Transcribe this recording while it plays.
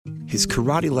His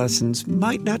karate lessons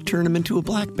might not turn him into a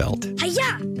black belt.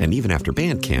 Hi-ya! And even after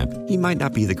band camp, he might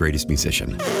not be the greatest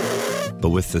musician.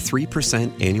 But with the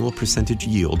 3% annual percentage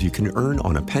yield you can earn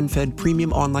on a PenFed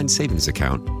premium online savings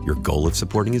account, your goal of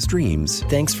supporting his dreams...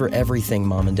 Thanks for everything,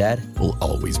 Mom and Dad. ...will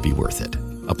always be worth it.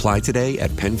 Apply today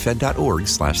at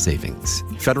PenFed.org/savings.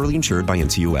 Federally insured by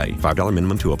NCUA. $5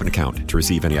 minimum to open account. To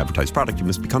receive any advertised product, you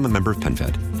must become a member of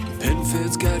PenFed.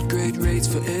 PenFed's got great rates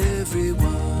for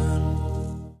everyone.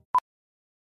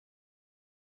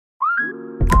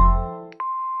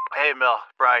 Hey, Mel,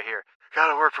 Bri here.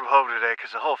 Gotta work from home today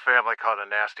because the whole family caught a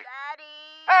nasty... Daddy!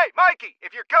 Hey, Mikey,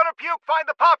 if you're gonna puke, find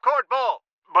the popcorn bowl!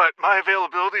 But my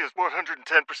availability is 110%.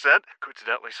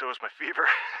 Coincidentally, so is my fever.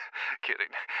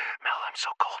 Kidding. Mel, I'm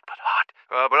so cold but hot.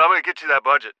 But I'm gonna get you that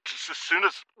budget just as soon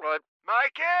as...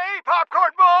 Mikey,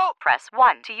 popcorn bowl! Press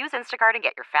 1 to use Instacart and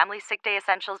get your family's sick day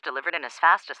essentials delivered in as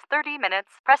fast as 30 minutes.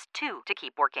 Press 2 to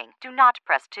keep working. Do not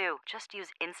press 2. Just use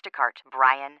Instacart,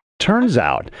 Brian. Turns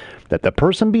out that the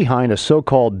person behind a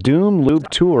so-called doom loop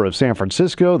tour of San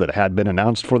Francisco that had been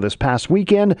announced for this past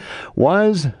weekend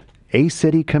was a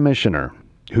city commissioner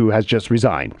who has just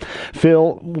resigned.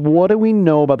 Phil, what do we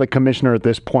know about the commissioner at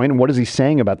this point, and what is he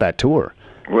saying about that tour?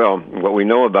 Well, what we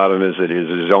know about him is that it is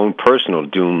his own personal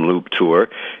doom loop tour,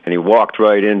 and he walked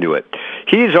right into it.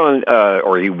 He's on,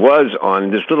 or he was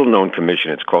on, this little-known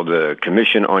commission. It's called the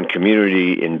Commission on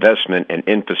Community Investment and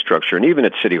Infrastructure, and even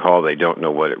at City Hall, they don't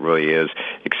know what it really is,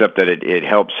 except that it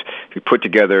helps put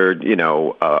together,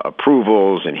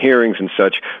 approvals and hearings and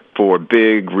such for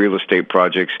big real estate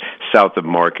projects south of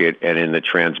Market and in the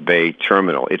Trans-Bay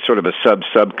Terminal. It's sort of a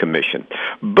sub-commission.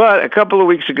 But a couple of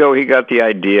weeks ago, he got the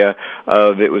idea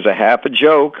of, it was a half a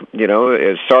joke,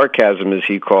 as sarcasm as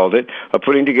he called it, of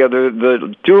putting together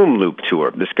the Doom Loop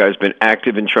Tour. This guy's been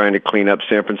active in trying to clean up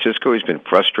San Francisco. He's been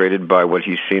frustrated by what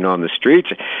he's seen on the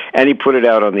streets, and he put it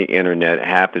out on the internet,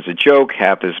 half as a joke,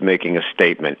 half as making a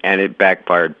statement, and it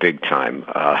backfired big time,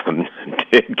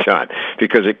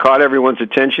 because it caught everyone's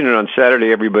attention, and on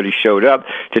Saturday everybody showed up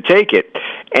to take it,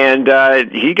 and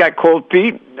he got cold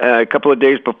feet a couple of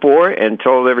days before and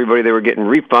told everybody they were getting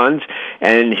refunds,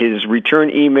 and his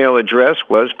return email address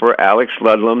was for Alex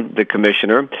Ludlam, the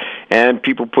commissioner, and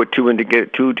people put two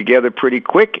together pretty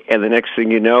quick, and the next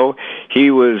thing you know,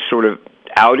 he was sort of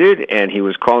outed, and he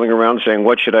was calling around saying,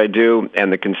 what should I do?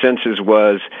 And the consensus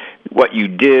was, what you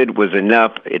did was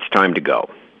enough, it's time to go.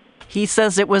 He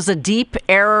says it was a deep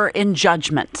error in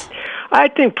judgment. I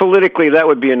think politically that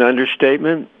would be an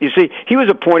understatement. You see, he was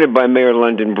appointed by Mayor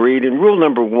London Breed, and rule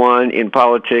number 1 in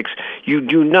politics, you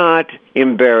do not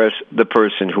embarrass the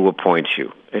person who appoints you.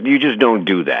 And you just don't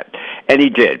do that. And he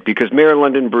did, because Mayor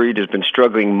London Breed has been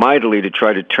struggling mightily to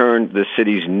try to turn the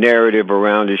city's narrative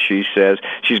around, as she says.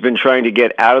 She's been trying to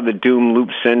get out of the doom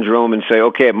loop syndrome and say,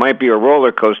 okay, it might be a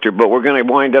roller coaster, but we're going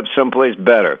to wind up someplace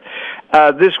better.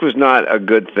 This was not a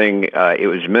good thing. It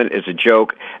was meant as a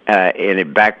joke, and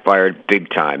it backfired big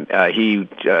time. He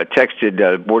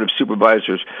texted Board of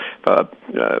Supervisors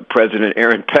President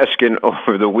Aaron Peskin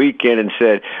over the weekend and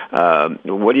said,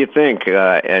 what do you think?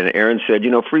 And Aaron said,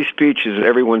 free speech is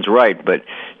everyone's right, but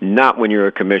not when you're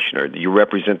a commissioner. You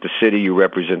represent the city, you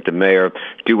represent the mayor.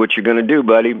 Do what you're going to do,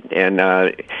 buddy. And,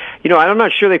 I'm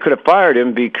not sure they could have fired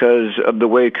him because of the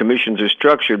way commissions are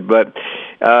structured, but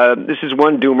this is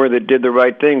one doomer that did the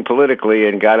right thing politically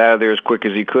and got out of there as quick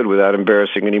as he could without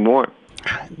embarrassing anymore.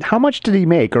 How much did he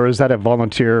make, or is that a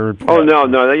volunteer? Oh, no,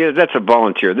 that's a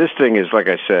volunteer. This thing is, like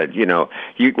I said,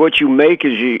 what you make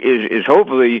is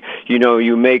hopefully,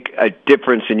 you make a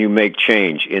difference and you make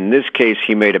change. In this case,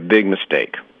 he made a big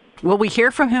mistake. Will we hear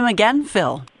from him again,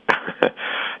 Phil?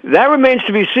 That remains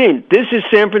to be seen. This is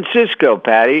San Francisco,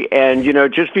 Patty, and,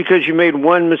 just because you made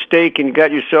one mistake and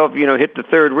got yourself, hit the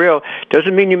third rail,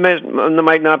 doesn't mean you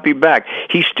might not be back.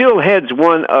 He still heads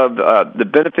one of the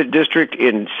benefit district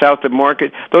in south of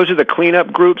Market. Those are the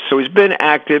cleanup groups, so he's been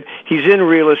active. He's in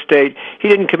real estate. He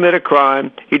didn't commit a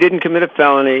crime. He didn't commit a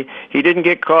felony. He didn't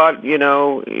get caught, in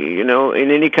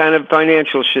any kind of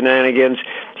financial shenanigans.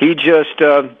 He just...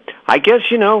 I guess,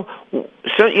 you're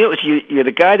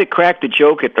the guy that cracked the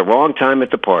joke at the wrong time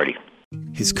at the party.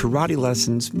 His karate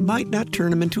lessons might not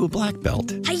turn him into a black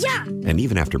belt. Hi-ya! And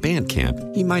even after band camp,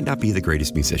 he might not be the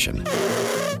greatest musician.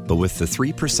 But with the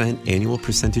 3% annual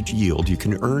percentage yield you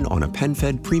can earn on a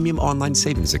PenFed premium online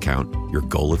savings account, your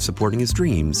goal of supporting his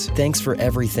dreams... Thanks for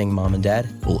everything, Mom and Dad.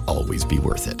 ...will always be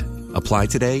worth it. Apply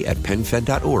today at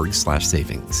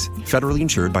PenFed.org/savings. Federally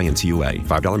insured by NCUA.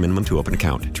 $5 minimum to open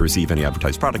account. To receive any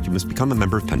advertised product, you must become a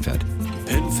member of PenFed.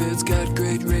 PenFed's got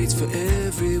great rates for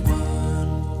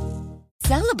everyone.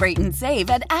 Celebrate and save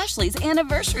at Ashley's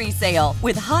Anniversary Sale.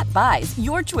 With Hot Buys,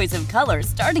 your choice of colors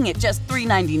starting at just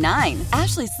 $3.99.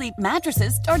 Ashley Sleep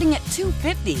mattresses starting at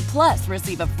 $2.50. Plus,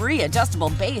 receive a free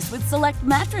adjustable base with select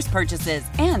mattress purchases.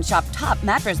 And shop top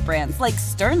mattress brands like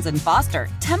Stearns & Foster,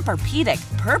 Tempur-Pedic,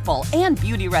 Purple, and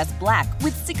Beautyrest Black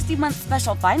with 60-month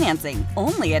special financing.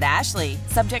 Only at Ashley.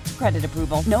 Subject to credit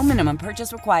approval. No minimum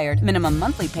purchase required. Minimum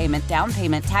monthly payment, down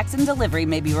payment, tax, and delivery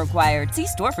may be required. See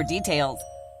store for details.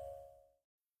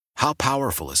 How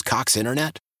powerful is Cox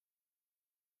Internet?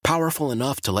 Powerful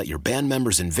enough to let your band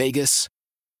members in Vegas,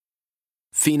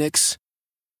 Phoenix,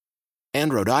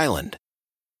 and Rhode Island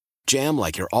jam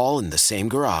like you're all in the same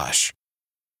garage.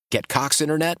 Get Cox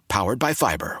Internet powered by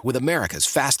fiber with America's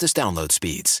fastest download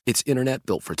speeds. It's internet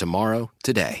built for tomorrow,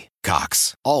 today.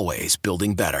 Cox, always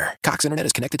building better. Cox Internet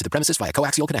is connected to the premises via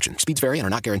coaxial connection. Speeds vary and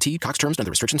are not guaranteed. Cox terms and other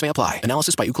restrictions may apply.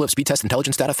 Analysis by Ookla of Speed Test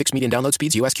Intelligence Data. Fixed median download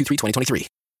speeds. US Q3 2023.